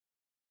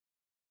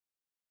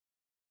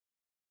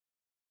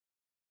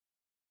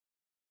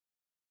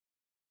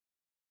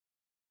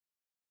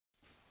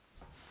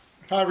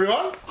Hi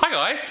everyone. Hi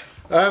guys.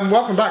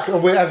 Welcome back.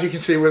 As you can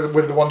see,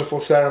 with the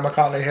wonderful Sarah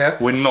McCartney here.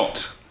 We're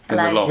not in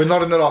the loft. We're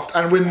not in the loft,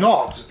 and we're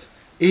not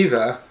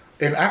either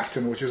in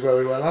Acton, which is where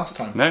we were last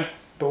time. No.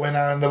 But we're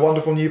now in the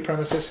wonderful new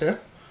premises here.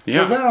 So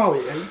Yeah. where are we?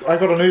 I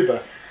got an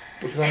Uber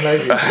because I'm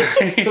lazy.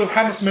 Sort of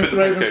Hammersmith,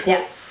 Ravenscourt.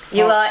 Yeah.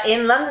 You are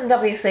in London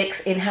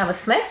W6 in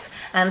Hammersmith,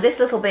 and this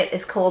little bit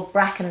is called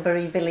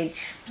Brackenbury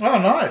Village. Oh,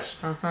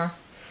 nice.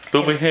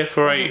 But we're here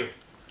for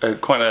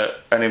quite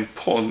an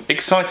important,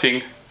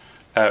 exciting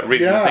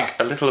reason. Yeah. I think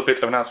a little bit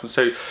of announcement.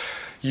 So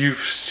you've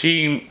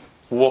seen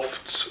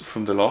Wafts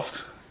from the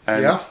Loft,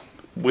 and Yeah.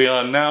 we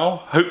are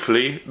now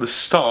hopefully the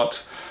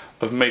start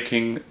of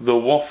making the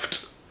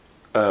Waft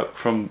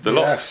from the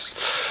Loft.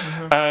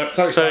 Yes.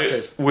 So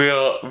excited. we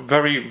are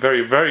very,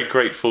 very, very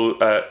grateful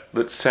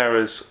that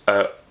Sarah's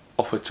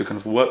offered to kind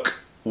of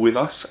work with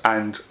us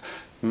and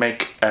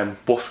make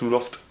Waft from the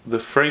Loft the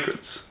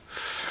fragrance.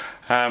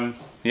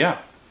 Yeah.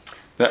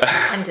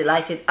 I'm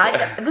delighted.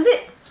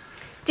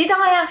 Did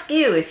I ask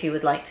you if you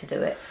would like to do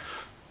it?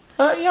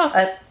 Yeah.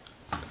 I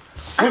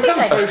We think kind of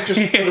I both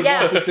just sort of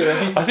Yeah. wanted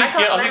to. I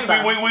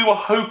think we were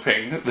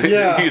hoping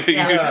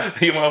that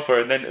you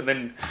offer, and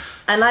then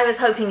And I was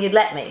hoping you'd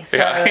let me. So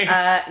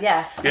Yeah.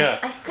 yes. Yeah.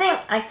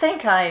 I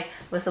think I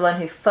was the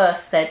one who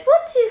first said,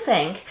 "What do you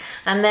think?"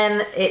 And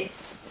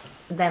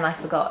then I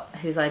forgot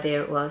whose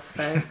idea it was.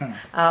 So,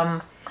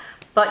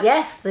 but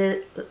yes,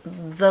 the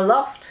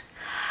loft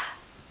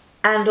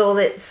and all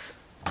its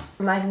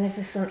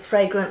magnificent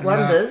fragrant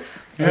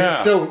wonders. And it's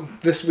still,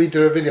 we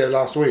did a video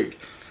last week.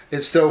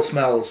 It still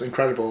smells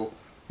incredible.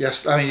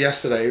 Yes, I mean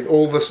yesterday,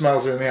 all the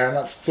smells are in the air, and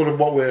that's sort of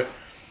what we're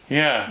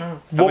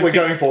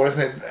going for,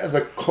 isn't it?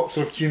 The sort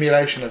of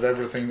accumulation of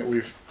everything that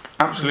we've.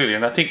 Absolutely,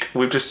 and I think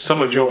we've just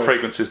some of your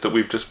fragrances that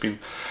we've just been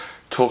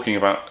talking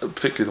about,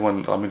 particularly the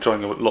one I'm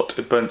enjoying a lot,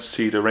 Burnt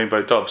Cedar,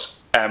 Rainbow Doves.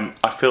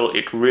 I feel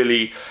it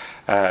really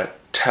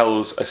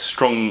tells a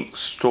strong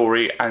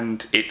story,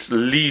 and it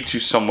leads you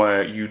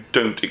somewhere you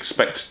don't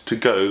expect to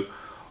go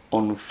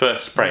on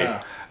first spray,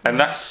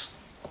 and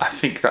I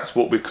think that's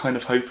what we're kind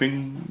of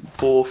hoping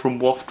for from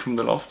Waft from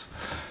the Loft.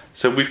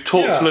 So we've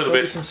talked a little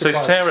bit. So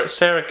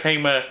Sarah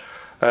came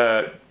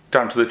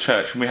down to the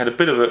church, and we had a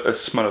bit of a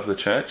smell of the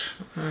church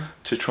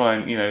to try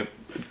and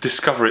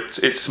discover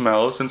its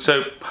smells. And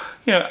so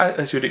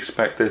as you'd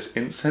expect, there's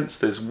incense,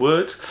 there's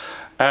wood,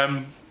 but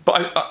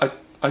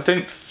I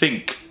don't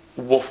think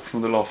Waft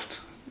from the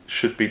Loft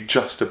should be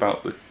just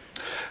about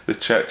the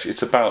church.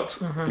 It's about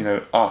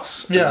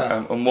us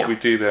and what we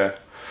do there.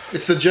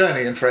 It's the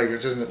journey in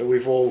fragrance, isn't it? That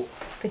we've all.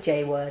 The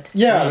J word.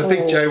 Yeah, the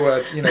big J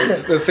word.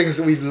 The things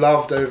that we've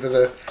loved over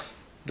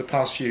the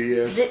past few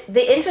years.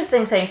 The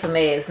interesting thing for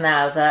me is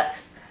now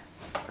that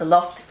the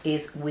loft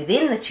is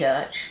within the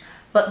church,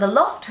 but the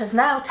loft has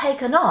now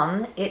taken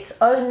on its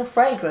own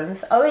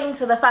fragrance owing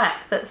to the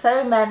fact that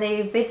so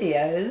many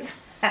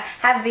videos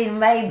have been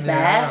made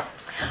there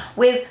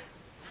with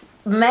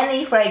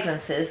many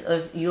fragrances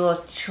of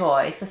your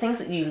choice. The things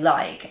that you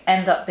like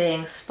end up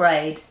being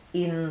sprayed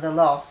in the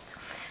loft.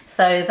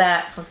 So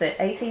that, was it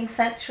 18th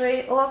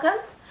century organ?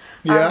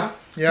 Yeah,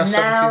 now,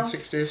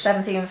 1760s.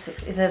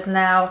 1760s has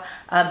now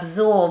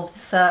absorbed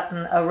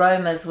certain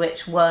aromas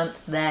which weren't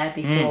there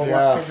before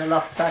What's in the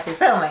Loft started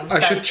filming. I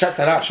should check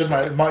that out, shouldn't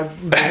I? My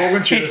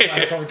Winchester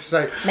has something to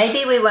say.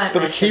 Maybe we won't.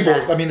 But the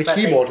keyboard, the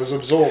keyboard has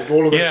absorbed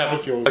all of those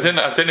molecules. I don't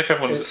know if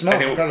everyone's it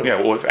smells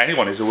incredible. or if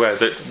anyone is aware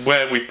that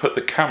where we put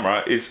the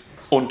camera is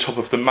on top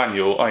of the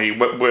manual, i.e.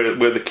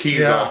 where the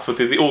keys are for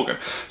the organ.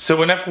 So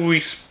whenever we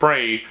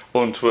spray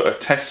onto a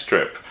test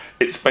strip,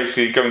 it's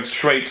basically going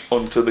straight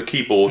onto the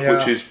keyboard,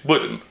 which is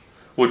wooden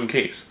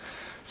keys.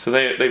 So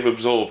they've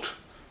absorbed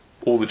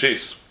all the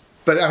juice.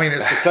 But I mean,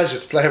 it's a pleasure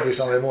to play every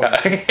Sunday morning.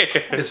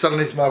 It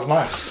suddenly smells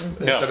nice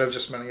instead of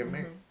just smelling of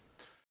me.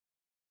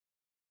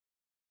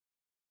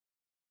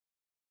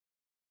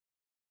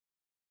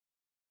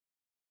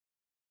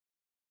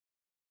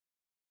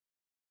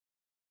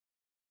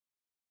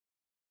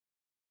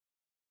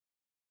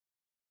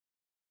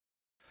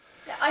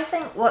 I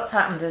think what's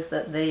happened is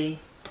that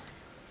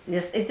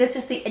there's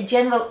just the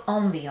general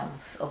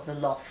ambience of the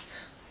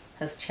loft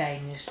has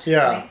changed.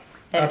 Yeah,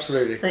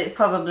 absolutely.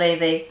 Probably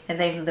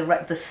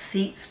the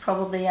seats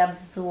probably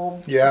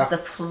absorbed. Yeah. The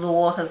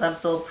floor has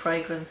absorbed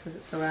fragrance as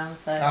it's around.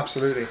 So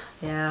absolutely.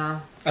 Yeah.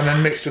 And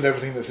then mixed with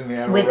everything that's in the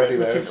air already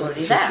there. It's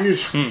already a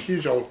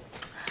huge old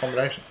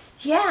combination.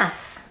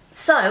 Yes.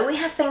 So we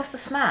have things to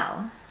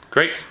smell.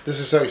 Great. This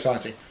is so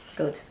exciting.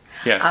 Good.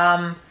 Yes.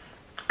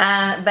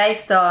 And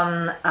based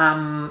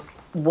on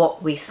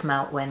what we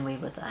smelt when we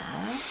were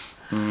there.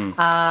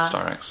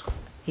 Styrex.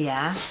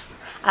 Yes.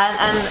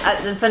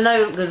 And for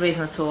no good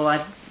reason at all, I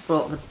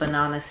brought the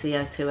banana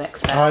CO2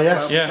 extract. Oh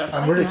yes,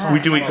 I'm really We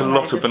do eat a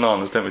lot of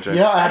bananas, don't we, Joe?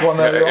 Yeah, I had one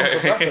earlier on for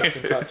breakfast,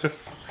 in fact.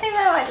 I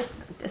know,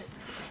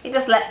 it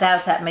just leapt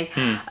out at me.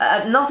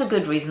 Not a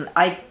good reason.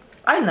 I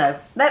don't know.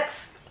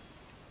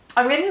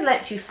 I'm going to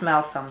let you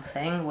smell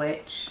something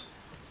which...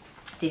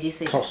 Did you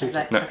see? Top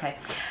secret. No. Okay.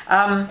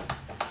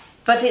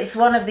 But it's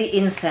one of the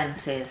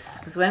incenses,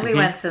 because when we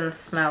went and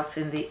smelt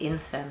in the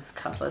incense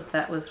cupboard,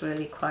 that was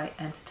really quite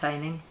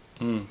entertaining.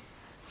 And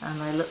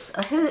I looked,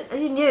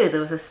 who knew there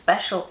was a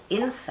special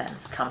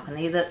incense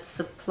company that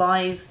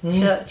supplies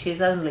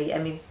churches only? I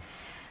mean,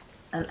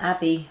 an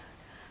abbey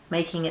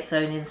making its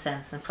own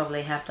incense, and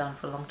probably have done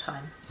for a long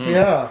time.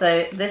 Yeah.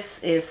 So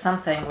this is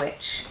something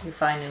which you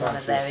find in one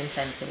of their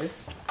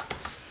incenses.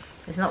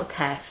 It's not a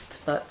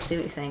test, but see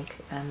what you think,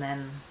 and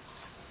then...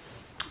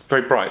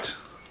 Very bright.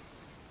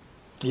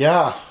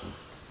 Yeah.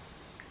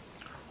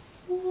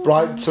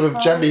 Bright, sort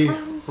of gently...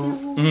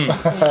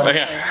 Oh,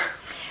 yeah.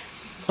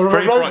 Sort of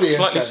Very a rosy bright,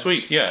 slightly incense.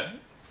 sweet, yeah.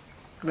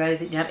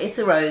 Rosy, yeah, it's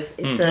a rose.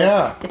 It's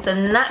it's a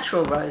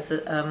natural rose,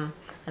 an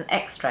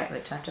extract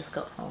which I just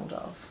got hold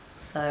of.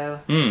 So,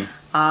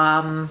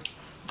 I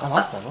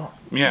like that a lot.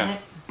 Yeah.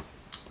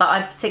 But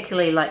I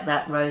particularly like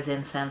that rose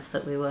incense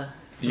that we were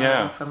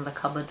smelling from the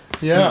cupboard.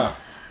 Yeah.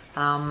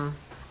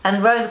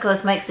 And rose, of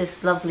course, makes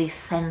this lovely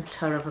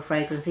centre of a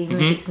fragrance,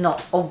 even if it's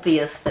not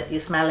obvious that you're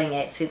smelling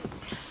it. It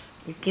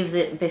gives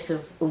it a bit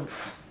of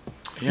oomph.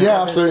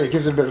 Yeah, absolutely. It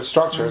gives it a bit of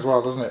structure as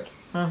well, doesn't it?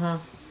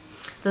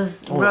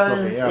 There's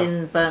lovely, rose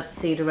in burnt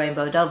cedar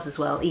rainbow doves as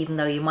well, even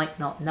though you might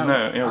not know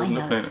it. I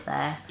know it's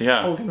there,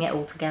 holding it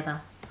all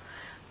together.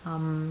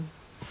 So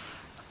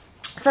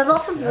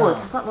lots of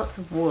woods. I've got lots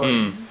of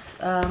woods.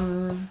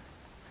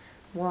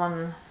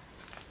 One.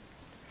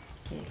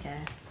 Here you go.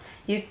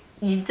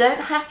 You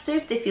don't have to,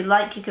 but if you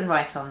like, you can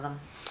write on them.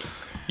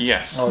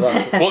 Yes. Oh,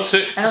 that's What's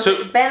it? And So,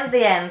 also bend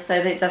the end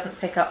so that it doesn't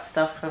pick up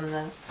stuff from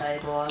the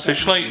table. So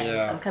shall I-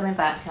 Yeah. I'm coming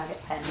back. Can I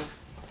get pens?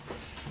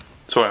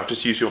 sorry, I've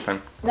just used your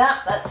pen. No,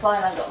 that's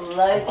fine. I've got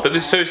loads. But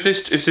this, so is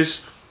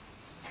this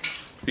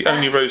the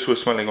only rose we're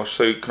smelling, or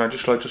so? Can I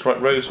just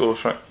write rose, or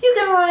should I? You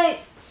can write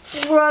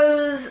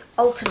Rose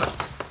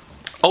Ultimate.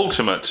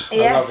 Ultimate.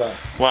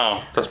 Yes.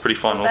 Wow, that's pretty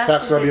final.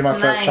 That's got to be my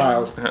first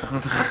child.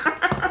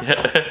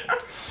 Yeah.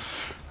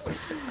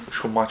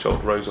 Sure, my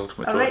child, Rose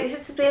Ultimate. Oh, wait, is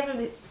it to be able to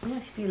be,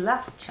 it should be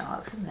last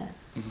child, isn't it?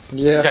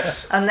 Yeah.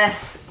 Yes.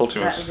 Unless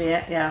Ultimate. that would be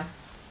it. Yeah.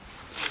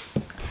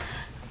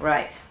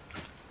 Right.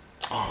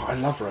 Oh, I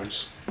love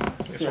rose.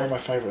 It's one of my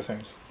favourite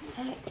things.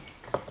 There's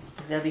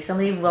going to be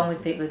something wrong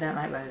with people who don't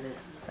like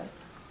roses. So.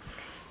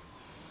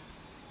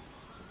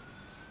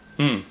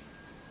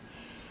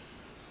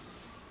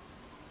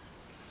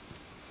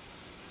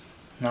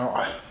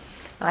 No,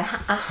 I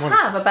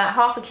have about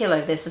half a kilo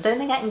of this. I don't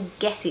think I can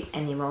get it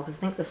anymore because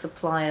I think the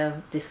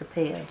supplier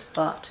disappeared,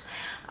 but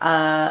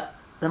there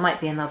might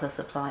be another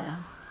supplier.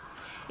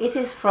 It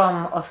is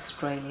from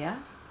Australia.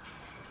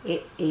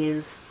 It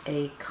is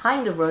a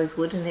kind of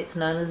rosewood and it's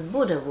known as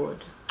Buddha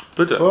wood.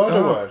 Buddha.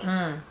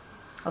 Borderwood.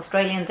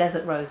 Australian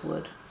desert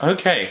rosewood.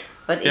 Okay.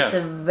 But it's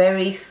a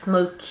very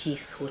smoky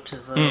sort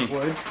of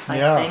wood, I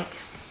think.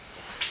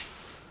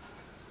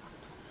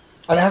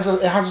 And it has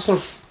a sort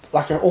of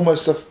like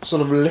almost a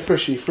sort of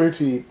licoricey,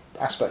 fruity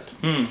aspect.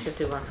 I should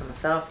do one for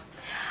myself.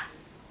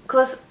 Of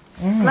course,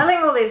 smelling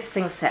all these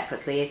things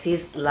separately, it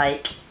is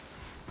like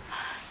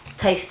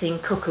tasting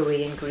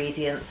cookery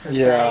ingredients and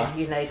saying,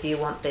 you know, do you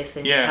want this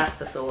in your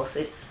pasta sauce?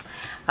 It's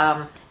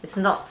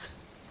not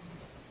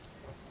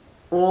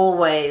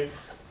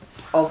always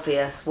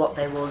obvious what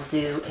they will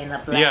do in a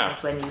blend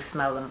when you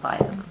smell them by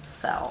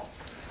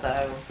themselves.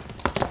 So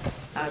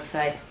I would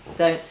say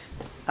don't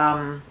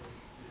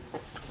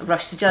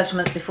rush to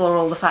judgment before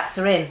all the facts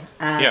are in.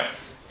 But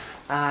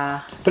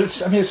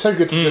it's so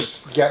good to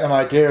just get an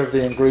idea of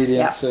the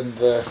ingredients and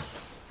the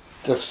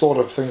sort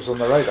of things on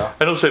the radar.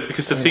 And also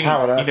because the thing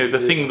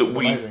that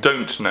we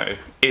don't know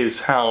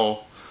is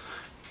how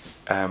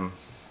how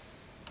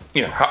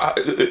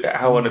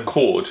an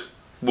accord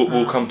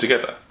will come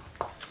together.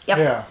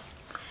 Yep.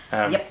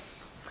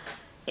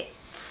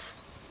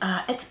 It's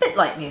a bit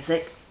like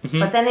music,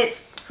 but then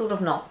it's sort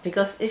of not,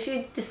 because if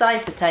you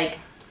decide to take,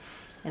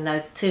 you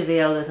know, two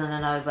violas and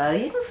an oboe,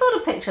 you can sort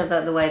of picture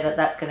the way that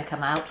that's going to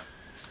come out.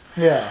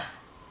 Yeah.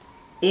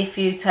 If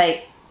you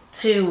take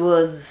two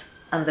woods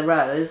and the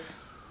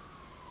rose,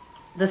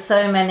 there's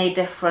so many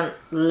different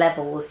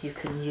levels you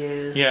can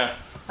use. Yeah.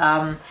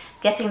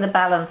 Getting the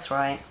balance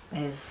right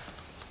is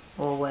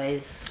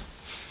always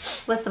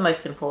the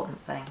most important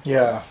thing.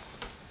 Yeah.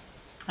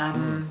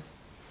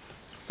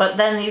 But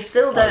then you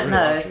still don't really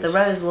know like if the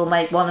rose will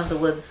make one of the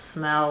woods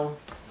smell,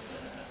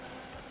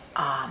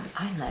 I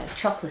don't know,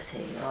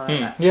 chocolatey or...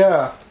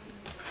 Yeah.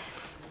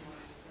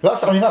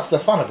 That's the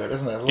fun of it,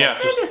 isn't it? As well? Yeah.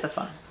 It is the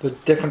fun. The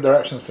different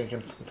directions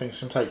things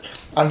can take.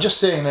 And just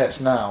seeing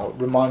this now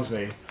reminds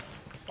me,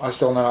 I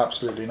still know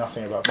absolutely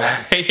nothing about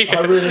that.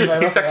 I really know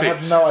nothing. Exactly. I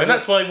have no idea. And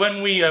that's why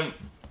when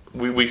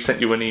we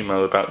sent you an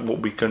email about what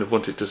we kind of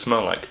wanted to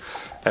smell like,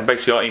 and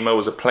basically our email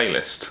was a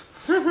playlist.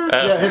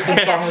 Here's some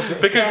songs.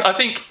 Because I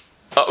think,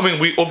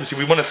 we want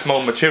to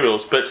smell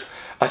materials, but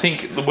I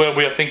think where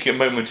we are thinking at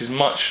the moment is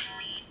much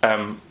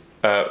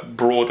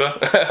broader,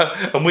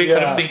 and we're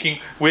kind of thinking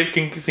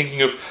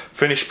of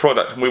finished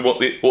product, and what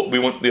we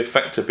want the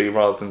effect to be,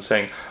 rather than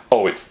saying,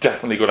 oh, it's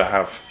definitely got to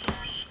have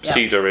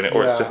cedar in it,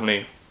 or it's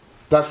definitely.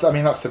 That's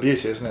the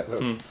beauty, isn't it?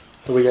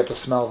 That we get to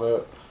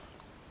smell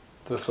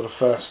the sort of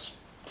first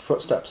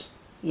footsteps.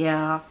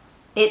 Yeah.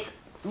 It's,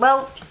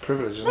 well, It's a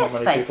privilege that let's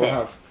not many face people it.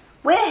 have.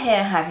 We're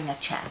here having a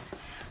chat.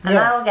 And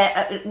Yeah. I'll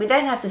get, we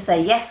don't have to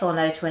say yes or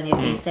no to any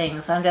of these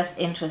things. I'm just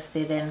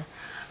interested in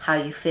how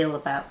you feel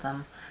about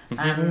them.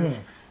 And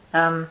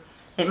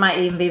it might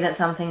even be that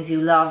some things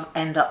you love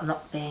end up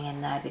not being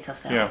in there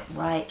because they're not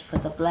right for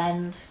the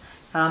blend.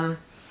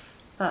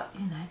 But,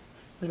 you know,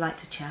 we like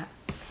to chat.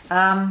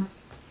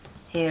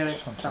 Here is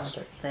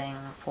fantastic. something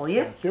for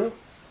you, Thank you.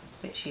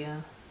 which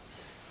you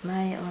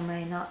may or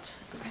may not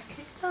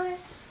recognise.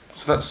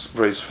 So that's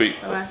very sweet.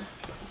 So I'll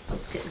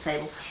just get the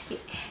table.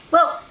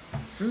 Well,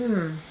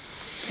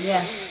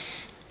 yes.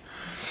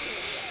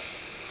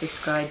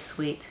 Describe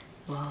sweet.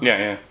 Wow.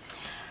 Yeah.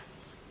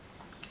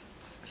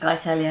 Shall I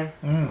tell you?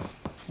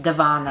 It's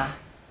Davana.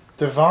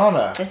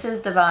 Davana. This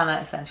is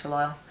Davana essential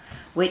oil,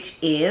 which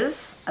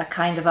is a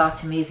kind of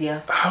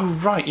Artemisia. Oh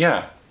right,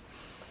 yeah.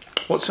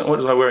 What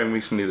was I wearing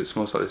recently that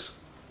smells like this?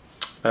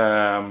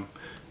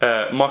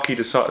 Marquis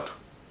de Sade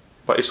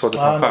by Histoire de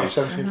Ah, no, Parfum.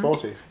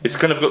 1740. It's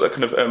kind of got that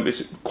kind of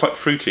it's quite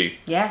fruity.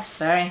 Yes,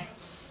 very.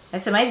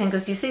 It's amazing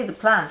because you see the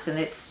plant and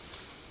it's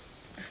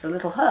just a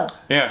little herb.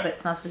 Yeah. But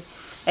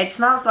it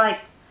smells like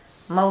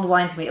mulled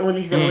wine to me, or at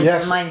least it always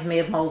Yes. reminds me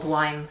of mulled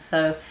wine.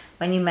 So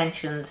when you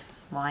mentioned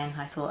wine,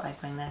 I thought I'd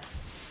bring this.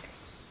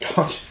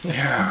 God.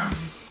 Yeah.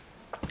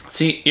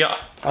 See, yeah.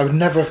 I would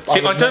never have... See,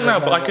 I would don't never know,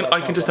 have but known I can what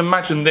that just smells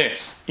imagine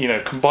this, you know,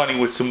 combining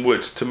with some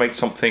wood to make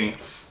something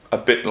a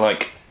bit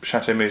like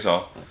Chateau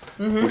Maison,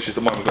 which is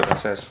the one we've got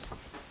downstairs.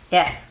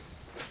 Yes.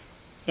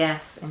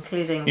 Yes,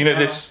 including... You know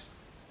this.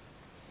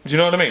 Do you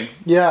know what I mean? like.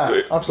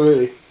 Yeah,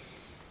 absolutely.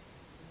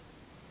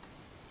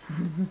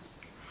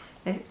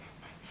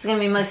 It's going to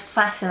be the most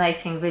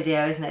fascinating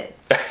video, isn't it?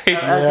 Us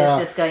Yeah.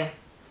 just going...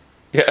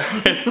 Yeah.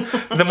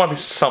 There might be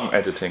some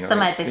editing. Some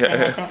I think. editing,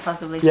 Yeah. I think,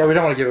 possibly. Yeah, we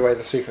don't want to give away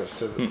the secrets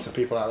to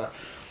people out there.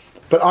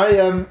 But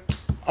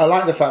I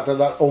like the fact that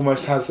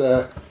almost has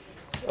a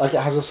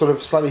sort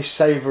of slightly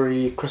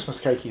savoury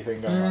Christmas cakey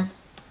thing going on.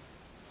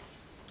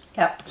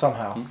 Yep.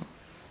 Somehow.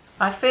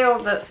 I feel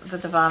that the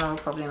Davana will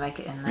probably make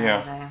it in there. Yeah.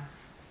 You know.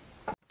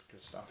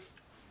 Good stuff.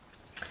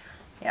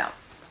 Yeah.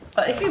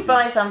 But if you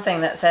buy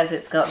something that says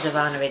it's got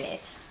Davana in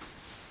it,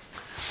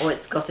 or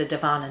it's got a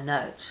Davana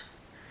note,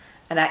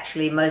 and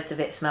actually most of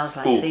it smells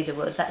like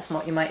cedarwood, that's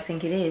what you might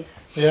think it is.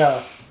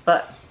 Yeah.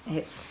 But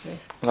it's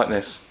this. Like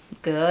this.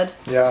 Good.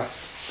 Yeah.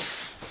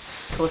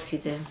 Of course you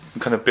do.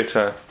 Kind of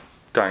bitter,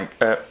 dank.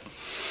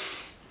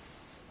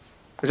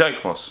 Is it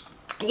oak moss?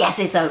 Yes,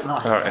 it's oak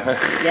moss. All right.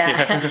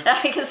 Yeah.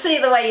 I can see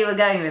the way you were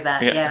going with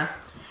that. Yeah. Yeah.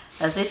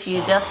 As if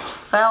you just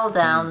fell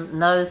down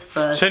nose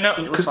first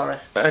into a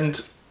forest.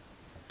 And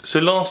so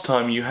last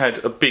time you had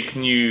a big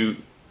new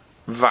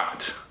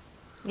vat.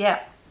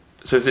 Yeah.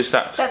 So is this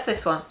that? That's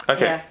this one.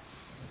 Okay. Yeah.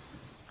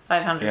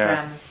 500 Yeah.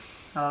 grams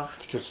of.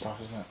 It's good stuff,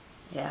 isn't it?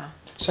 Yeah.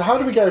 So how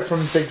do we go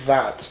from big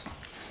vat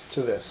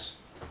to this?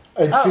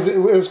 Because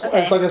it's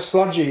like a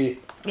sludgy,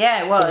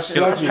 Yeah, it was.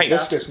 sort of It's sludgy, like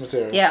paste. viscous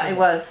material. Yeah, it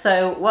was.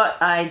 So what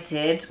I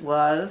did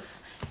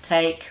was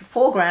take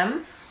 4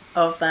 grams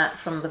of that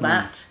from the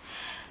vat,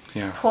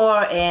 Yeah.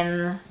 pour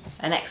in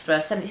an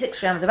extra 76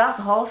 grams of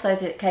alcohol so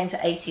that it came to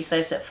 80, so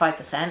it's at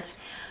 5%,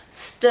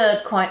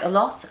 stirred quite a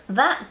lot.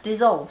 That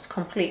dissolved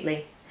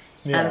completely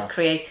and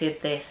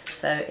created this.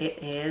 So it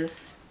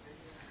is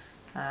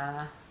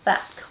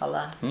that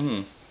colour.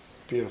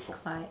 Beautiful.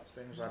 Right.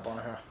 Things I buy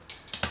her.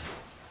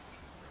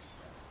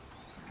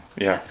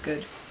 Yeah. That's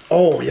good.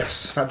 Oh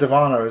yes, that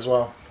Davana as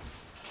well.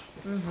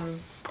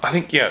 I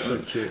think So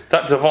cute.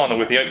 that Davana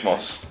with the oak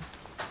moss.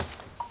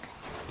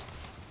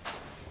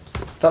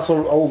 That's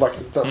all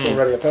that's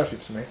already a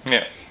perfume to me.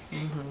 Yeah.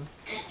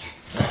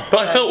 But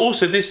I felt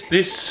also this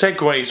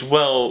segues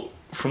well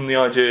from the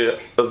idea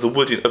of the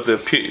wood of the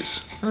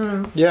pews.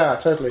 Yeah,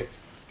 totally.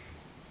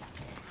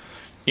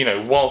 You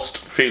know, whilst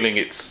feeling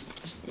it's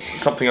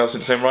something else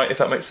in its own right, if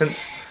that makes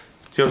sense.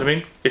 Do you know what I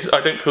mean?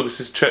 I don't feel this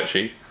is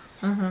churchy.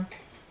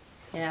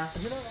 Yeah.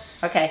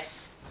 Okay.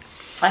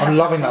 I'm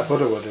loving that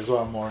Buddha wood as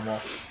well more and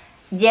more.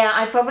 Yeah,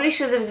 I probably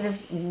should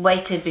have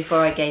waited before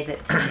I gave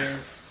it to you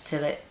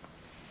till it.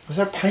 Is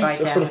there paint, Right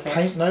a down sort a of bit.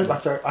 paint note?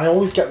 I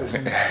always get this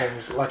in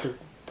things, I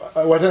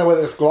don't know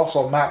whether it's gloss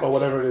or matte or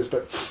whatever it is,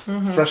 but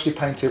freshly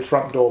painted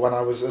front door when I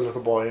was a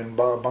little boy in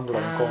bungalow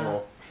in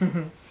Cornwall. I don't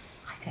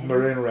know.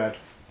 Maroon red.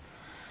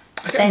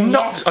 I get Then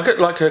nuts. yes. I get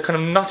like a kind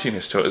of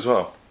nuttiness to it as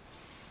well.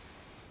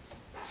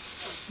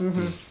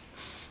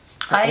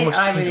 Almost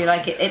I really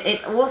like it.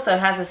 It also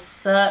has a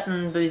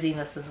certain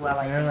booziness as well,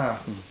 I think. Yeah.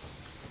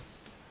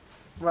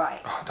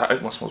 Right. Oh, that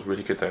oak moss smells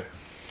really good though.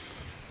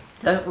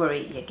 Don't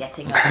worry, you're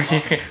getting oak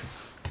moss.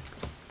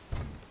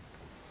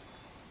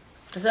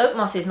 Because oak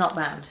moss is not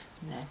banned.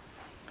 No.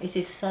 It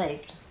is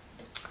saved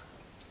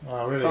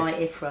Oh, really? by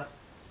IFRA.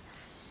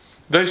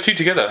 Those two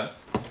together,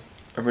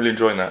 I'm really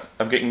enjoying that.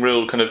 I'm getting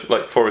real kind of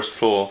like forest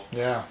floor,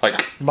 Yeah. like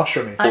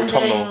Mushroomy. I'm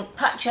Autumnal. doing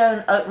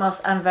patchouli, oak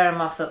moss and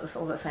veramoss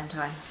all at the same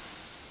time.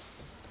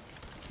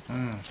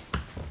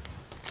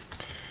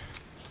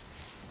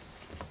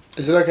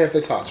 Is it okay if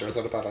they touch, or is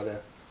that a bad idea?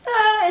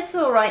 It's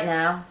all right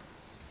now.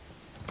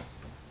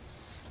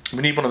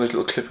 We need one of those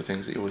little clipper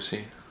things that you always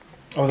see.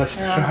 Oh, that's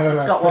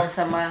got one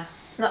somewhere.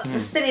 Not, the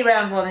spinny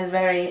round one is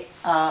very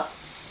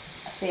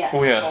theatrical.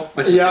 Oh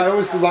yeah. I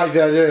always like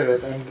the idea of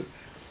it, and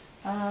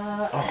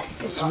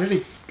it's a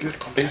really good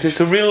combination. It's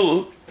a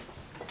real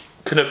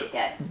kind of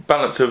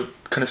balance of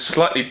kind of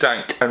slightly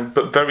dank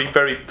but very,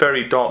 very,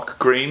 very dark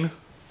green.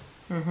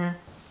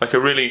 Like a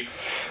really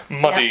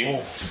muddy,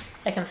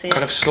 I can see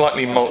kind of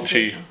slightly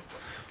mulchy.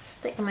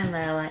 Stick them in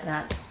there like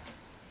that.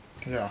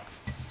 Yeah.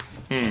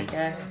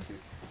 Yeah.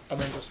 And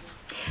then just.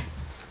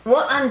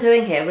 What I'm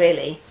doing here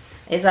really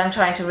is I'm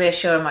trying to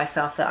reassure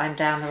myself that I'm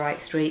down the right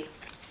street.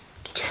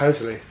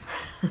 Totally.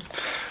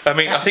 I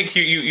mean, I think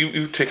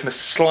you've taken a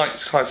slight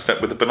sidestep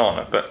with the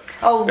banana, but...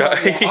 Oh, well,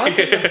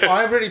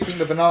 I really think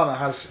the banana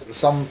has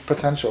some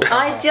potential.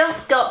 I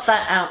just got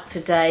that out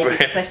today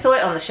because I saw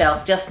it on the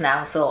shelf just now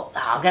and thought,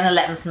 I'm going to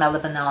let them smell the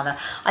banana.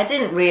 I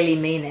didn't really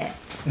mean it,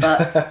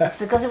 but it's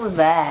because it was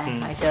there.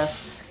 I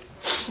just...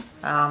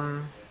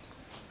 I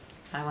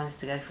wanted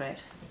to go for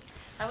it.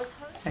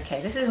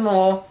 Okay, this is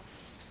more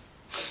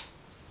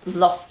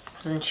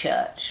loft than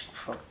church,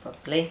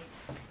 probably.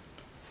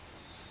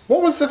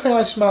 What was the thing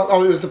I smelled?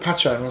 Oh, it was the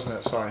patchouli, wasn't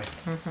it? Sorry.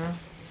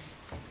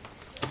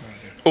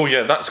 Oh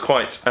yeah, that's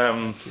quite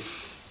old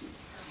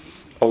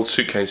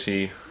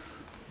suitcasey,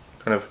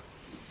 kind of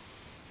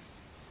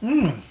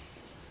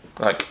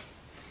like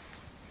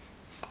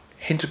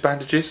hint of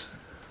bandages.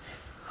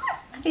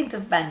 Hint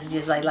of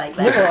bandages, I like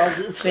that. Yeah,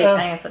 Wait, I'm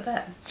going to put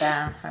that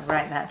down. I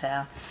write that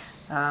down.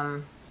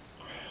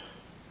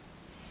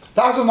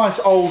 That has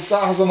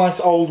a nice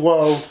old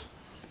world.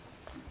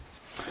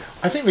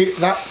 I think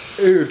that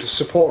oud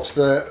supports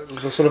the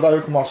sort of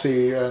oak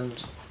mossy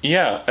and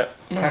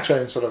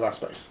patchouli sort of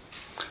aspects.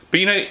 But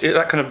you know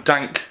that kind of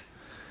dank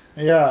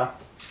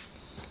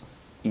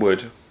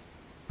wood.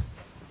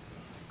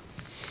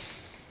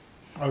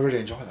 I really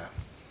enjoy that.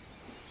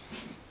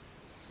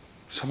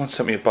 Someone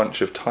sent me a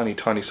bunch of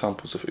tiny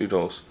samples of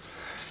oudals,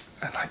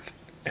 and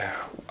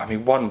I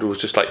mean, one was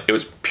just like, it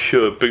was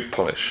pure boot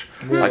polish.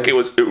 Like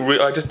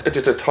I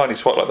did a tiny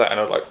swat like that, and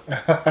I was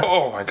like,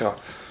 oh my god.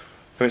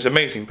 I mean, it's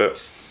amazing,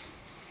 but...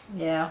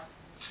 Yeah.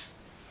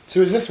 So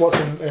is this what's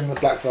in the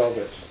black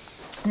velvet?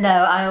 No,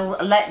 I'll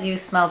let you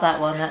smell that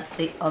one. That's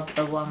the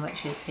other one,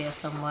 which is here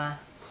somewhere.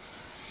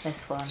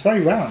 This one. It's very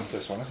round,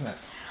 this one, isn't it?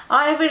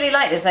 I really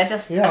like this. I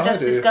just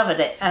discovered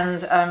it,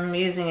 and I'm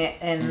using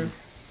it in...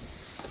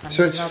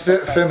 So it's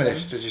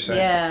feminist, did you say?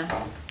 Yeah.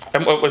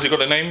 And has it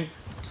got a name?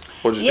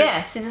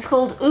 Yes, it is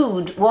called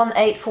Oud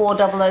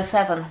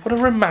 184007. What a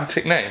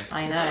romantic name.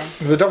 I know.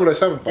 The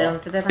 007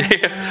 part.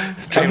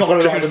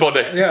 James Bond.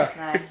 Yeah.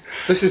 No.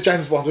 This is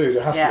James Bond Oud,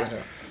 it has to be.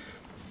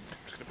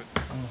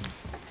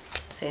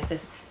 See if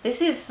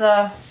this is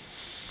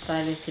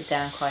diluted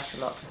down quite a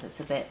lot because it's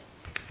a bit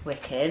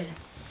wicked.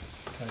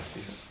 Thank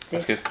you.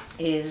 This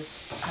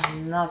is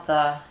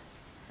another...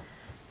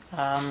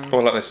 I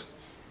like this.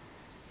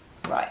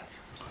 Right.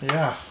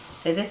 Yeah.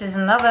 So this is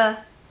another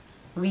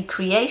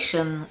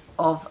recreation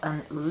of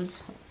an oud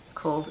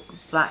called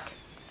Black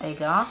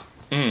Agar.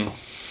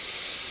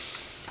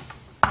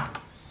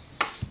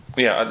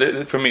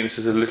 Yeah, for me this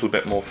is a little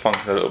bit more funk,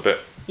 a little bit.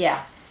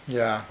 Yeah.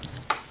 Yeah.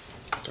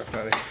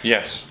 Definitely.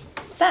 Yes.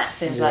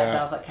 That's in Black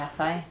Velvet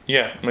Cafe.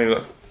 Yeah, maybe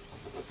that.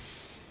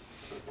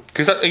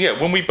 Because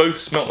when we both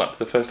smelt that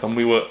for the first time,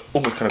 we were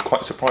almost kind of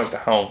quite surprised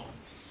at how.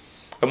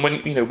 And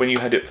when you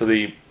had it for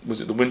the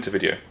winter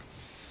video.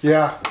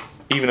 Yeah.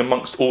 Even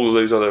amongst all of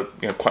those other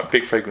quite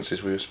big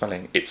fragrances we were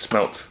smelling, it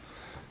smelt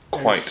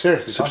quite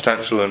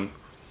substantial and.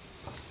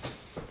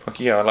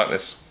 Yeah, I like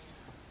this.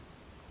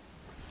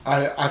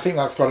 I think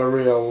that's got a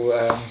real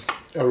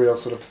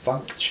sort of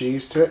funk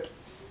cheese to it.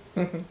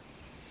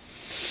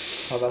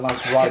 Oh, that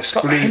nice ripe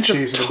blue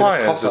cheese with a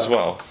bit of copper as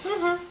well.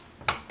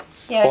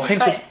 Yeah, or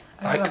hint of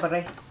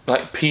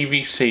like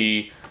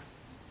PVC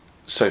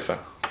sofa.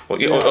 Or,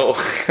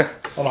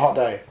 on a hot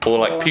day. Or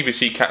like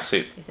PVC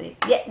catsuit.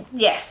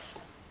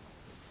 Yes.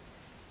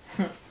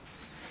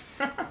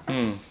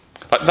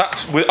 Like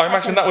that. I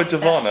imagine that with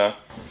Divana.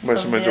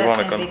 Where's Divana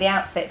gone? Going to be the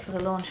outfit for the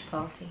launch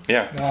party.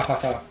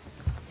 Yeah.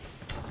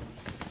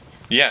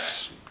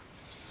 Yes.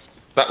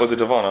 That with the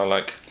Divana,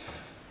 like.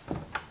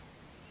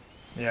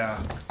 Yeah.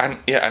 And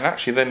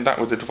actually then that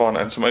with the Divana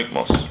and some oak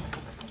moss.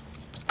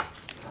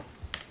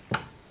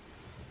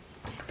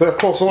 But of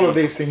course, all of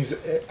these things.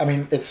 I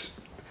mean,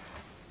 it's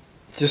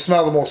to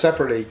smell them all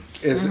separately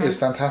is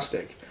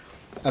fantastic,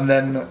 and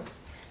then.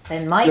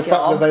 The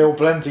fact that they all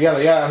blend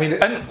together, I mean,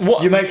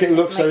 you make it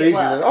look so easy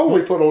that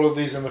we put all of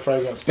these in the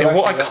fragrance. But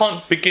what I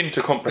can't begin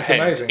to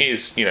comprehend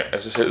is,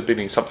 as I said at the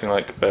beginning, something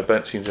like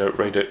Burnt Cedar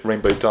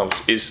Rainbow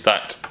Doves, is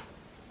that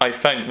I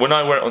found when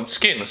I wear it on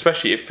skin,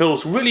 especially, it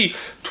feels really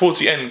towards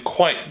the end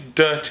quite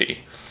dirty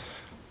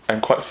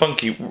and quite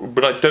funky,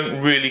 but I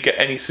don't really get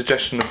any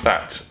suggestion of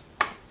that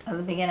at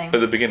the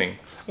beginning.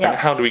 Yeah. And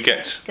how do we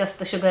get just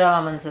the sugared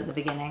almonds at the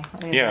beginning?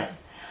 Yeah.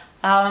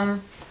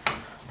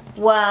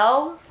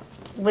 Well.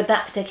 With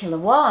that particular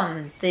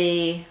one,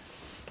 the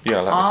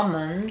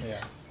almond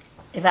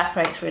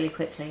evaporates really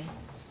quickly.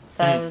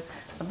 So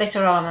a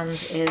bitter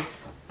almond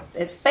is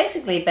it's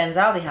basically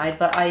benzaldehyde,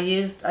 but I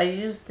used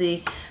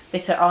the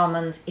bitter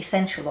almond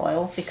essential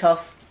oil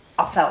because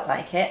I felt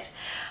like it,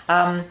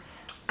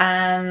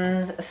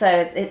 and so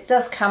it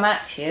does come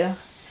at you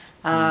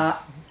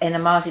in a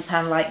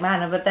marzipan-like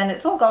manner, but then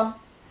it's all gone,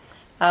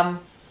 and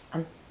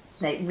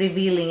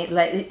revealing it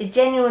like it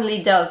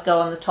genuinely does go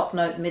on the top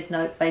note, mid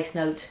note, base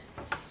note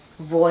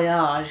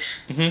voyage.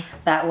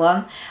 That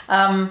one.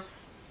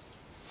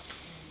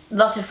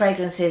 Lot of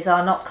fragrances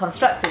are not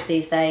constructed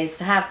these days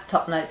to have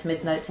top notes,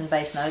 mid notes and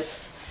base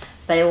notes.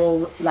 They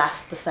all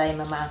last the same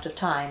amount of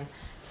time.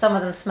 Some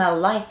of them smell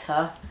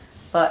lighter,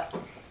 but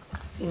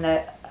you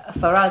know,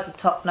 for us a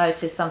top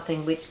note is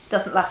something which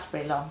doesn't last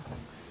very long.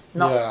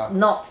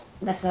 Not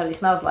necessarily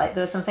smells light.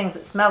 There are some things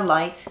that smell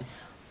light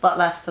but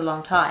last a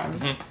long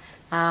time.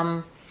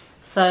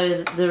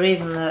 So the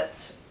reason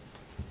that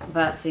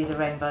Burnt Cedar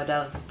Rainbow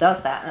Doves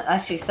does that, and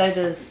actually so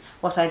does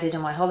what I did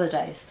on my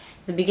holidays.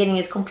 The beginning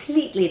is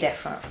completely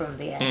different from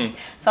the end.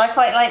 So I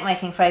quite like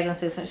making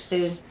fragrances which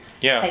do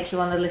take you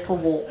on a little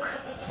walk.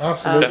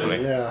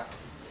 Absolutely,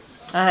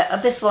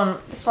 This one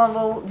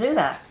will do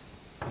that.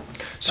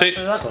 So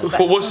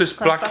what's this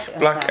black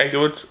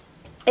Eggwood?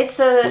 It's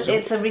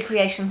a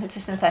recreation. It's a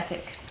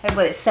synthetic.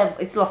 Well,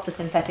 it's lots of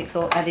synthetics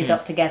all added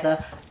up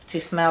together to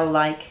smell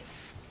like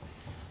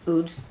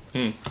oud.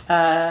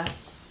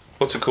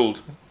 What's it called?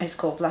 It's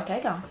called Black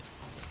Agar.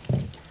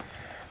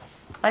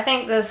 I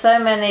think there's so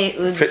many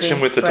ouds fits in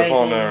with the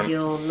Divana in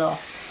your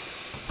loft.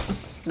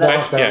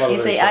 You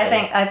see,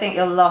 I think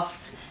your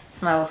loft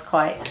smells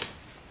quite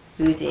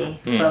oudy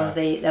from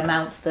the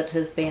amount that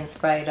has been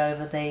sprayed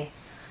over the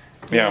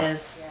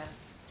years.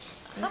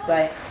 It's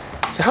great.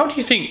 So how do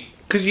you think?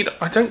 Because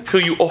I don't feel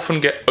you often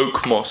get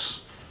oak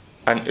moss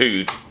and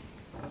oud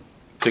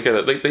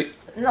together. They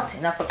not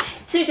enough.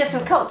 Two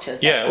different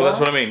cultures. That's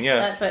what I mean. Yeah,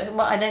 that's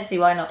what, I don't see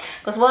why not.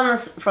 Because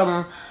one's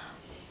from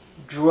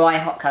dry,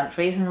 hot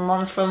countries, and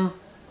one's from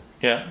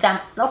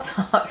damp, not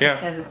so hot.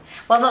 Yeah.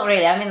 Well, not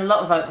really. I mean, a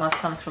lot of oak moss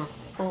comes from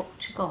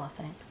Portugal, I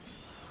think.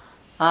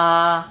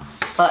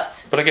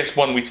 But I guess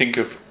one we think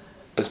of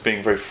as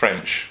being very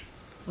French.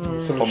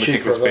 Sort of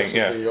cheaper versus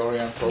the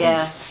Oriental.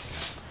 Yeah.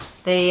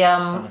 The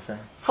kind of thing.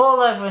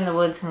 fall over in the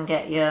woods and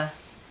get your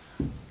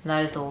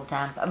nose all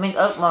damp. I mean,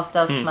 oak moss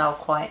does smell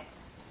quite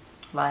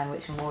lion,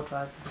 witch and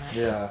wardrobe, doesn't it?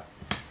 Yeah.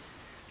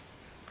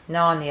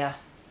 Narnia.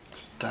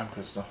 It's damp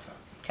as stuff.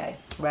 Okay,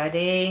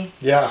 ready?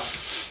 Yeah.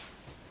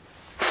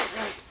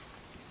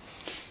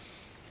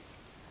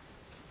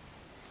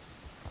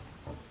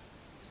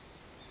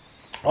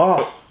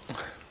 Oh.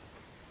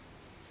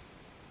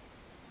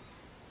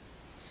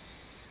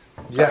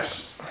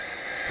 Yes.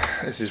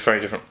 This is very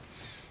different.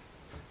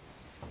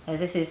 So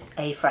this is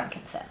a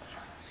frankincense.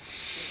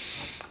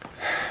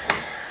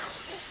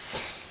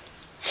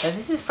 So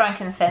this is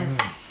frankincense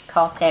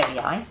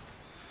Carterii.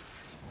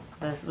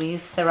 We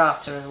use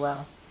serrata as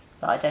well,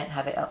 but I don't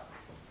have it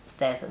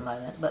upstairs at the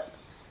moment. But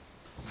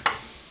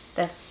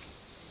they're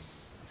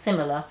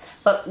similar.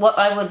 But what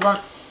I would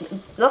want,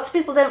 lots of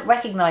people don't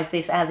recognise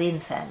this as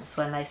incense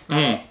when they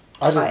smell it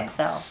by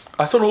itself.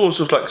 I thought it always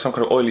was like some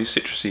kind of oily,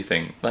 citrusy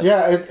thing. Like,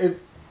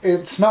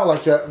 it smelled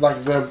like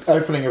the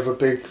opening of a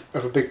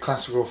big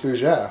classical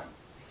fougere,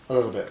 a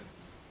little bit.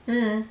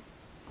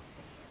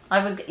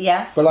 I would,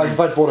 yes. But like if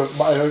I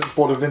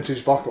bought a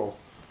vintage bottle,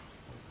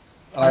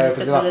 and I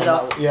opened it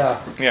up.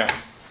 Yeah.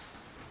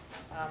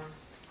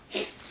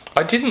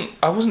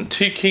 I wasn't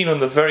too keen on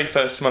the very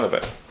first smell of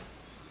it.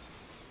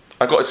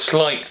 I got a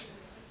slight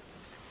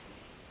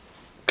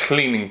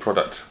cleaning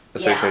product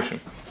association.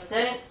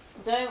 Yeah.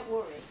 Don't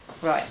worry.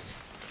 Right.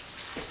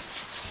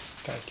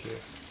 Thank you.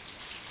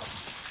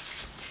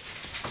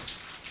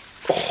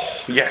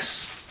 Oh,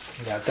 yes.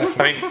 Yeah,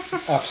 definitely.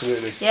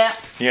 Absolutely. Yeah.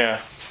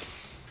 Yeah.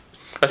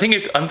 The thing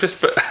is, at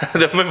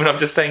the moment I'm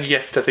just saying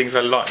yes to things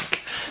I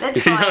like.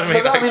 That's fine. You know what I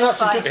mean? But I mean,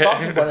 that's a good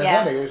starting point,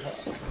 Yeah. isn't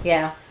it?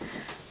 Yeah.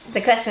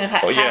 The question of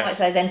how much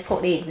I then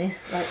put in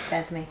is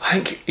down to me. I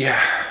think,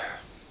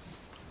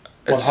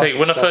 say,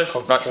 when I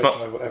first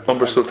smelled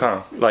Ombre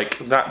Sultan, like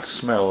that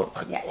smell,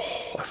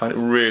 I find it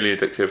really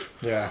addictive.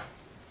 Yeah.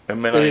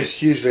 And then it is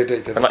hugely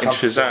addictive. And like in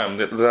Shazam,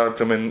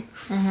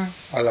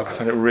 I love it. I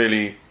find it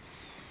really.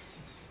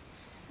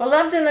 Well,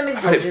 Labdanum is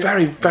I find it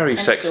very, very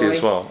sexy story.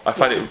 as well. I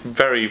find it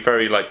very,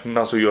 very like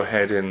nuzzle your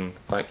head in,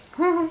 like.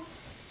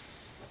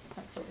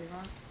 That's what we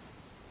want.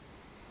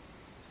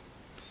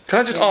 Can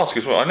I just ask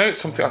as well? I know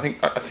it's something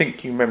I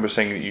think you remember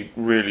saying that you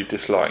really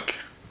dislike.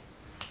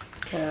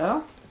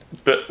 Yeah.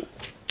 But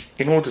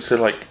in order to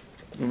like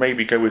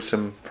maybe go with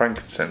some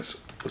frankincense,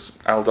 was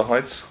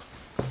aldehydes.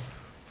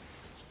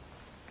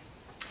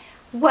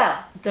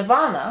 Well,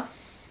 Divana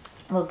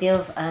will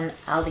give an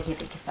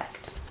aldehydic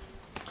effect,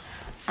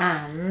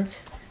 and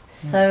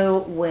so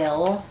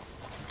will.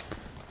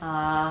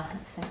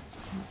 Let's think.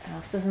 What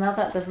else? There's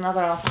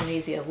another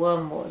Artemisia,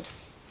 wormwood.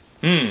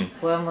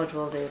 Wormwood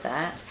will do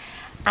that.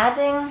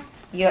 Adding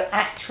your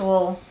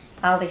actual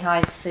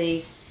aldehyde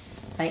C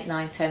 8,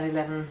 9, 10,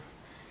 11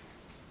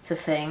 to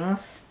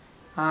things,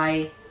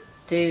 I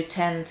do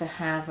tend to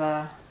have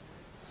a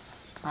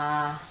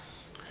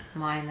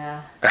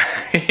minor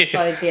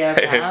phobia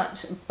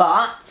about.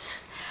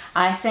 But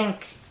I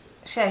think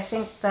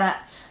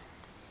that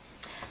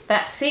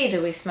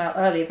cedar we smelled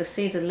earlier, the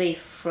cedar leaf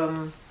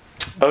from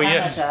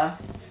Canada,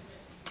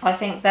 I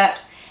think that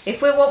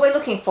if what we're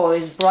looking for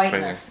is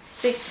brightness.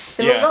 See,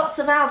 there are lots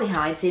of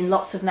aldehydes in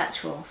lots of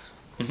naturals.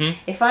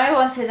 If I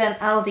wanted an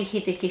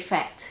aldehydic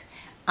effect,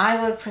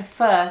 I would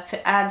prefer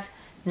to add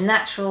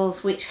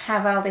naturals which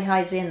have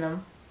aldehydes in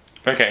them.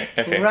 Okay.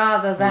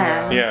 Rather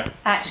than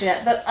actually,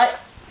 but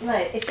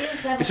if you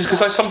it's just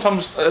because I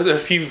sometimes there are a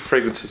few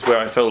fragrances where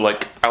I feel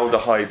like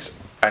aldehydes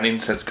and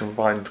incense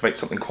combined to make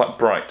something quite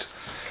bright.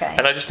 Okay.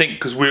 And I just think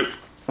because we're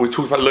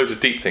talking about loads of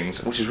deep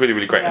things, which is really,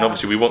 really great, and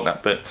obviously we want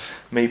that, but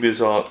maybe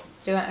as our...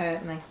 Do you want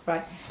opening?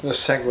 Right. The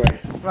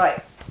segue.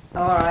 Right.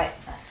 Alright,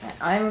 that's fine.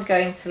 I'm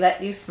going to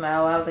let you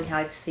smell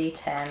aldehyde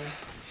C10.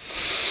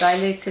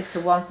 Diluted to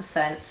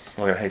 1%.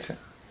 I'm going to hate it.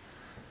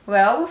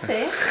 Well, we'll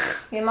see.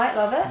 You might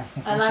love it.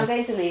 And I'm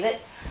going to leave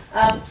it.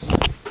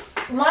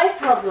 My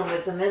problem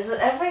with them is that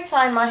every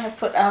time I have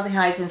put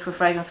aldehydes into a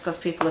fragrance because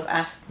people have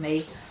asked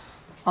me,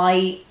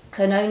 I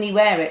can only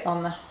wear it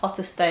on the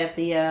hottest day of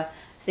the year.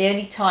 It's the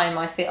only time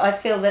I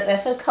feel that they're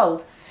so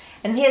cold.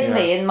 And here's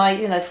me in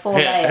my 4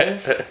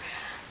 layers.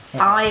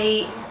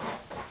 I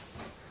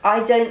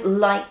don't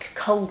like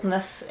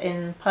coldness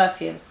in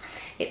perfumes.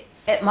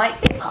 It might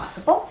be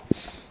possible.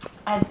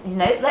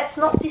 Let's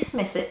not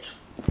dismiss it.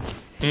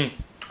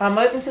 I'm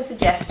open to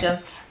suggestion.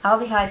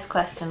 Aldehydes ?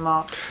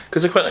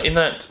 Because quite like in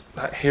that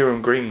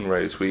Hiram Green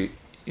rose, the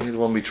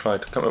one we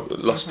tried to come up with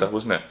Luster,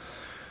 wasn't it?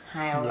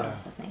 Hiram,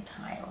 his name's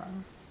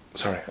Hiram.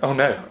 Sorry. Oh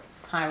no.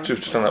 Hiram.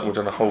 Just done that. We've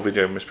done a whole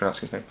video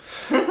mispronouncing his name.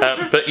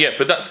 But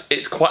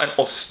it's quite an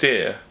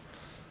austere.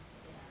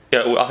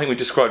 Yeah, well, I think we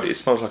described it. It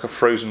smells like a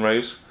frozen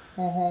rose.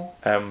 Yeah.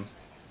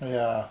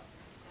 And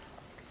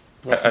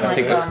I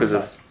think that's because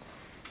of.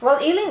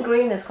 Well, Ealing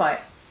Green is quite.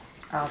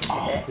 I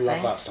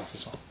love that stuff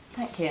as well.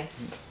 Thank you.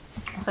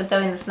 Also, Doe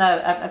in the Snow.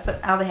 I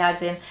put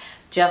aldehydes in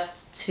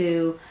just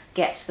to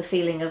get the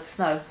feeling of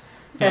snow,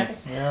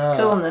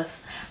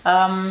 coolness.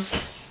 Let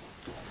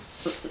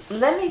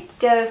me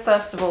go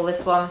first of all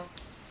this one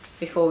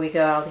before we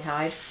go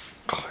aldehyde.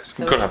 Oh, it's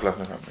got to have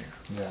lavender, haven't we?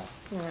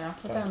 Yeah.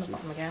 Put down the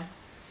bottom again.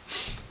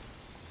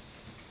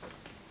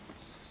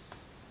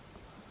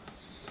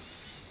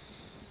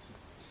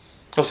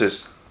 What's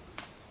this?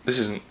 This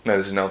isn't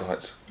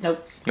aldehydes.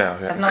 Nope. No.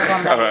 Yeah. I've not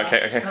gone there. Oh,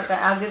 okay.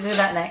 I'll do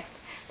that next.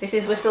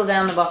 We're still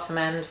down the bottom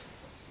end.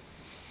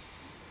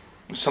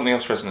 Something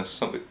else resinous.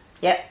 Something.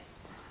 Yep.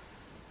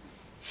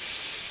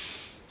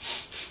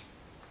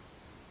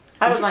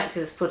 I would like to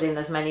just put in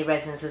as many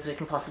resins as we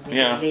can possibly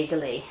do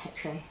legally,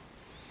 actually.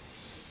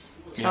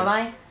 Shall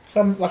I?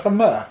 Some like a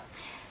myrrh.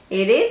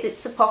 It is.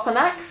 It's a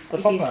Popanax.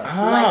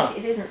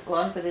 It isn't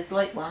one, but it's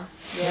like one.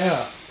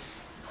 Yeah.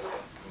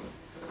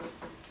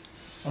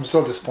 I'm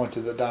still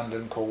disappointed that Dan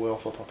didn't call Will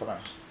for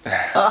Popanax.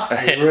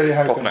 I really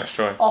hope. Popanax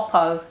drawing.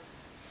 Oppo.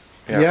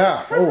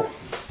 Yeah. Oh.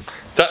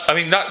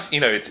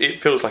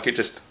 It feels like it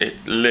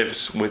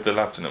lives with the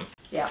labdanum.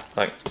 Yeah.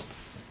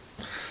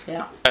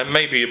 Yeah. And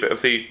maybe a bit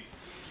of the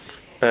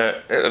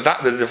the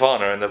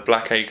Divana and the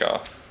Black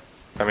Agar.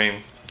 I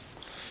mean.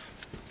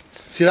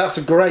 See, that's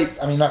a great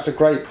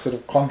sort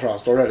of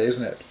contrast already,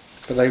 isn't it?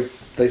 But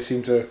they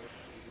seem to.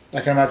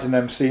 I can imagine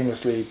them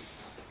seamlessly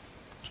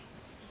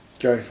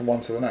going from one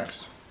to the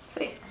next.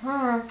 See,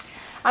 I'm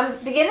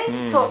beginning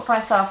to talk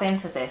myself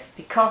into this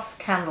because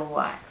candle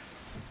wax.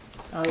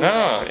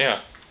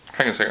 Yeah.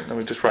 Hang on a second. Let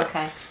me just write.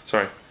 Okay.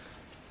 Sorry.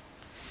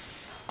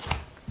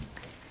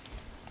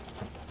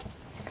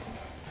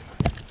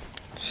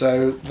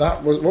 So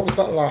what was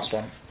that last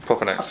one?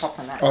 Popanax. A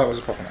Popanax. Oh, that was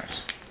a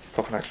Popanax.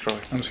 Popanax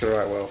drawing. I'm just going to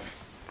write Wilf.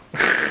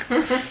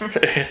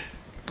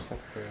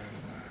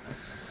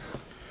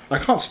 I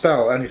can't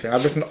spell anything.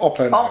 I've written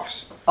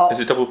Oponax. Is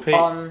it double P?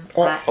 Pop.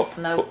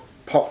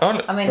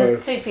 I mean,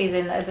 there's 2 P's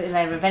in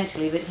there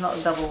eventually, but it's not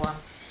a double one.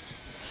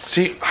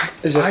 See,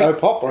 is it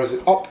O-pop or is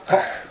it op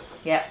pop?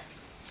 Yeah.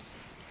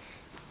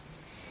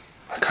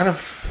 I kind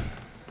of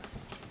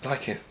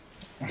like it.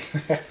 I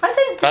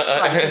don't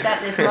dislike it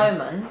at this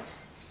moment.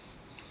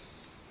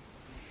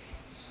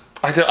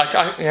 It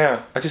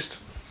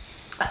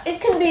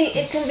can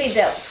be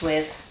dealt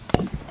with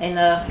in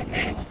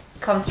a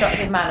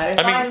constructive manner. If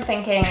I'm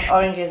thinking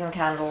oranges and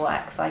candle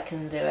wax, I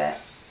can do it.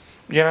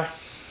 Yeah,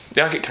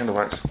 I get candle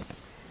wax.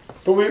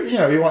 But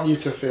we want you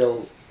to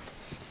feel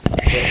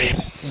that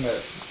it's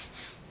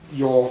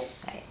your.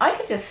 I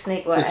could just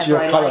sneak whatever it's your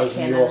I colours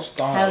like and your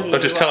style. Or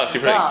just tell us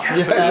you're right.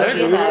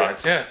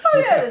 Yeah. Oh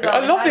yeah,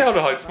 I love the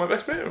aldehydes. It's my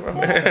best bit.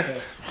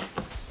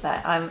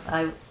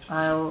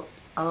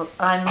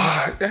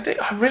 I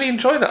really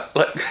enjoy that.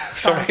 Like,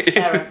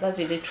 transparent, as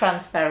we do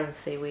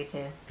transparency, we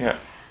do. Yeah.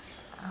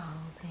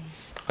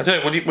 I don't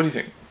know. What do you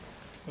think?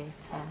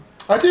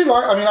 I do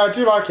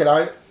like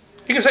it.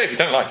 You can say if you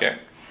don't like it.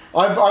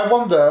 I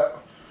wonder.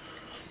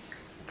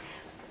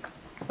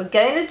 We're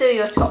going to do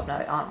your top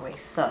note, aren't we?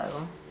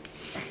 So.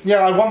 Yeah,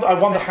 I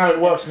wonder how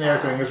it works in the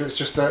opening. If it's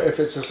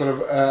a sort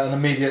of an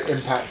immediate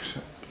impact,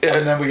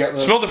 and then we get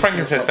the smell the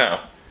frankincense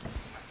now.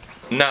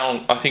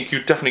 now I think you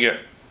definitely get.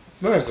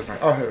 Where's the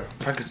Frank? Oh, here.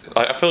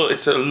 I feel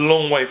it's a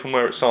long way from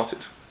where it started.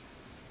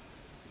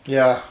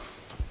 Yeah.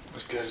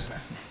 It's good, isn't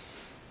it?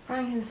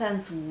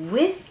 Frankincense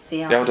with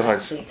the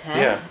aldehydes. sweet tail.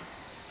 Yeah.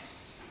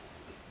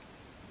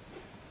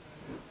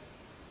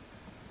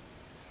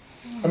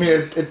 I mean,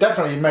 it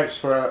definitely makes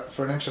for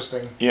an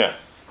interesting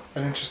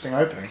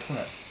opening, doesn't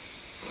it?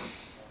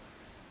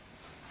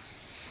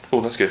 Oh,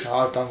 that's good. Oh,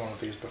 I've done one of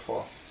these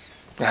before.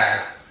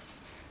 I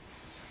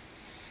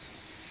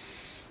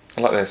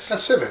like this.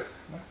 That's civet.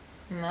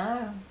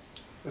 No.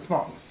 It's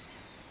not.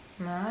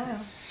 No.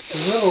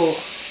 There's a little.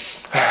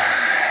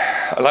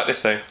 I like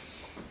this though.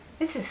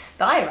 This is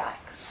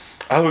styrax.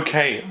 Oh,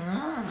 okay.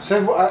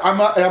 So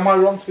am I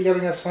wrong to be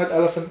getting a side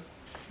elephant?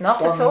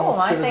 Not at all.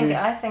 I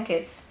civet-y? think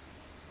it's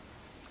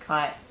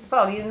quite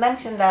well. You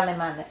mentioned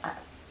animalic,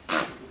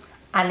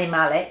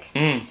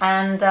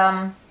 and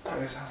That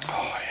is.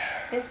 Oh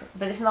yeah.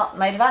 but it's not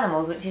made of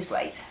animals, which is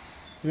great.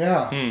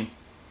 Yeah.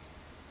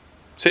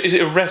 So is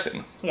it a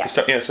resin? Yeah.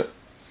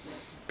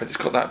 But it's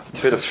got that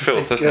bit of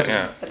filth, hasn't it?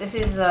 Yeah. But this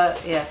is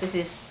this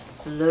is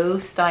low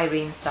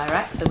styrene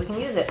styrax, so we can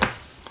use it.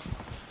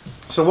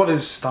 So what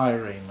is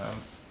styrene?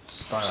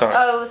 Styrene.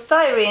 Oh,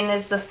 styrene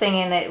is the thing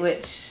in it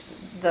which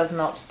does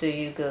not do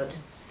you good.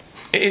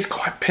 It is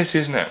quite pissy,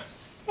 isn't it?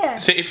 Yeah.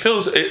 See, it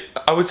feels.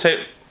 I would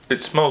say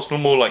it smells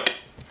more like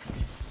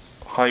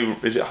high.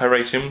 Is it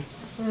Hyraceum?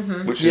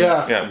 Mm-hmm. Which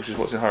is which is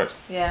what's in Hyraceum.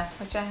 Yeah,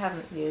 which I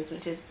haven't used,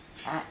 which is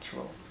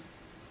actual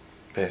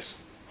Piss.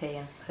 pee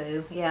and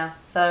poo. Yeah.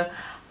 So.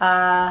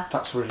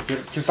 That's really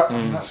good because that's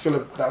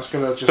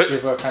gonna just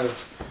give a kind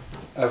of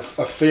a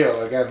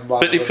feel again.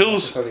 Rather But it than feels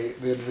necessarily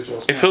the individual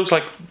It smell. feels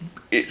like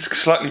it's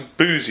slightly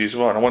boozy as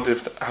well. And I wonder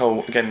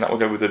how again that will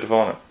go with the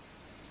Divana.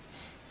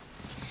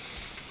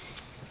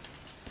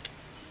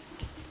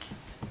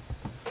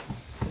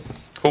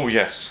 Oh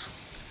yes.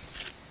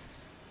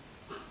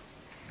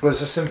 Well,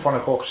 it's a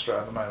symphonic orchestra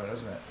at the moment,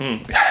 isn't it?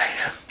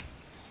 Yeah.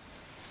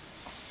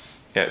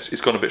 Yeah,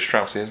 it's gone a bit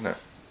Straussy, isn't it?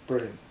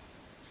 Brilliant.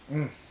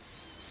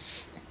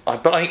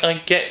 But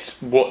I get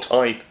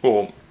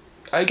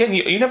again,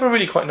 you never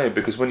really quite know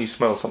because when you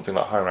smell something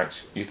like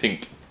Hyrax, you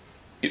think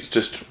it's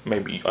just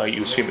maybe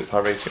you assume it's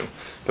Hyraceum,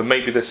 but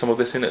maybe there's some of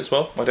this in it as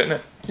well. I don't know.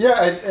 Yeah,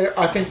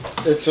 I think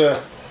it's a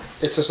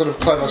sort of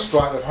clever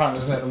sleight of hand,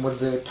 isn't it? And with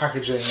the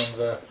packaging and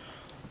the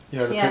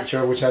picture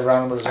of whichever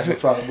animal is in the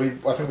front,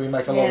 I think we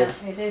make a lot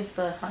of it is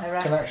the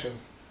Hyrax connection.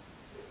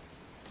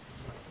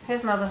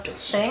 Here's another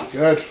thing.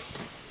 Good. At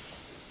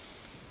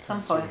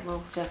some point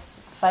we'll just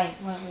faint,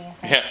 won't we? I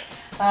think.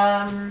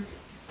 Yeah.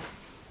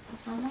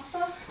 There's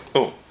another.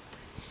 Oh.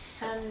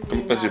 And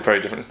This is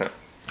very different, isn't it?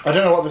 I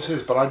don't know what this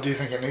is, but I do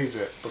think it needs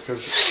it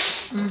because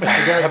A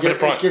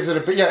bit it gives it a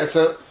bit. Yeah, it's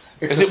a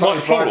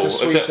slightly floral? brighter,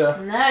 Is it- sweeter.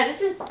 No,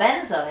 this is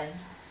benzoin.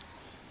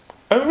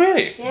 Oh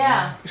really?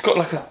 Yeah. It's got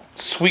like a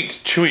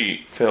sweet,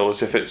 chewy feel,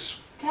 as if it's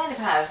Kind of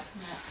has,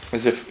 doesn't it?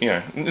 as if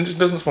it just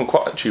doesn't smell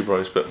quite like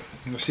tuberose, but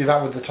You see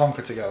that with the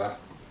tonka together.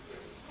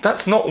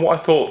 that's not what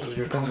I thought That's a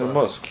good it combo.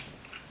 was.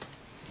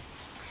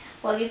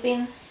 Well, you've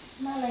been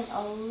smelling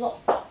a lot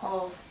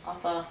of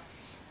other.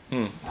 So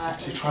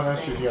you try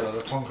those two together,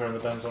 the tonka and the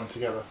benzoin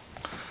together.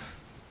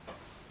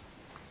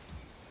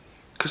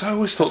 Because I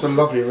always thought It's a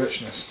lovely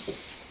richness.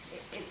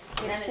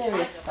 It's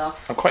serious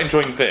stuff. I'm quite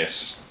enjoying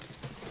this.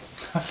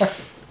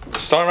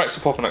 Styrax,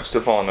 Apopanax,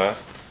 Divana,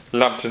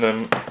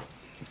 Labdanum,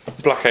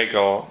 Black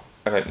Agar,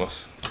 and Oak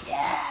Moss.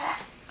 Yeah.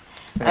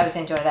 I would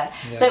enjoy that.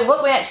 So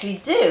what we actually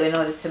do in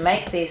order to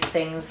make these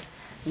things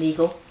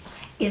legal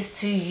is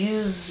to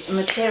use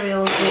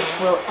materials which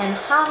will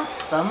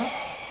enhance them,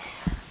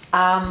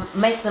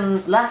 make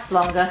them last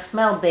longer,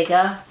 smell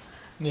bigger,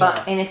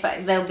 but in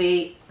effect they'll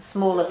be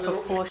smaller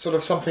proportions. Sort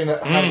of something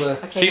that has a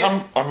Okay, See,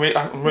 I'm really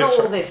not all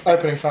sorry. this.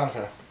 opening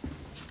fanfare.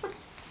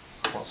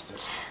 What's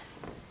this?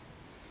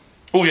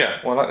 Oh yeah,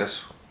 well, I like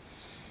this.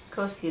 Of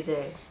course you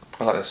do.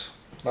 I like this.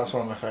 That's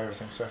one of my favourite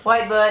things so far.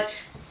 White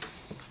birch.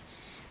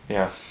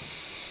 Yeah.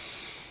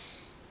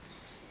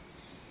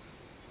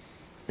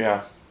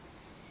 Yeah.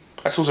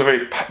 That's also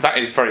that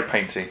is very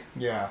painty.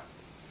 Yeah.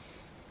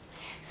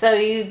 So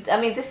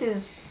this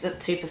is at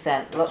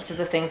 2%. Lots of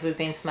the things we've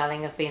been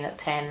smelling have been at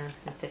 10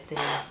 and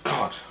 15%.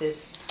 God. This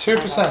is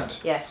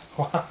 2%? Yeah.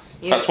 Wow.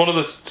 That's one of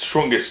the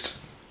strongest.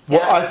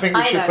 Well, Yeah, I think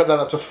we I should know. put that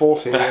up to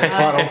 40 in the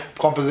final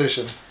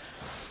composition.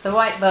 The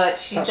white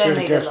birch, you That's don't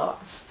really need good. a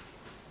lot.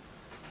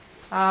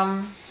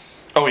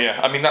 Oh yeah,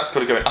 I mean that's got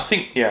to go in. I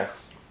think Yeah.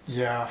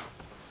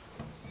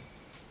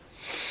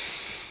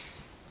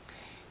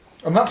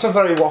 And that's a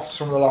very Wafts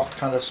from the Loft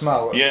kind of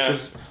smell. Yeah.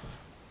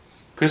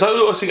 Because I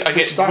also think I We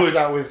get started wood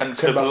out with and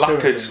sort of Timbuktu and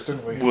lacquered things,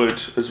 didn't we?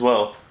 wood as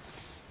well,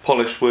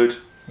 polished wood.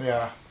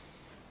 yeah.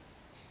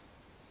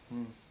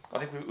 I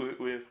think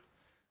we've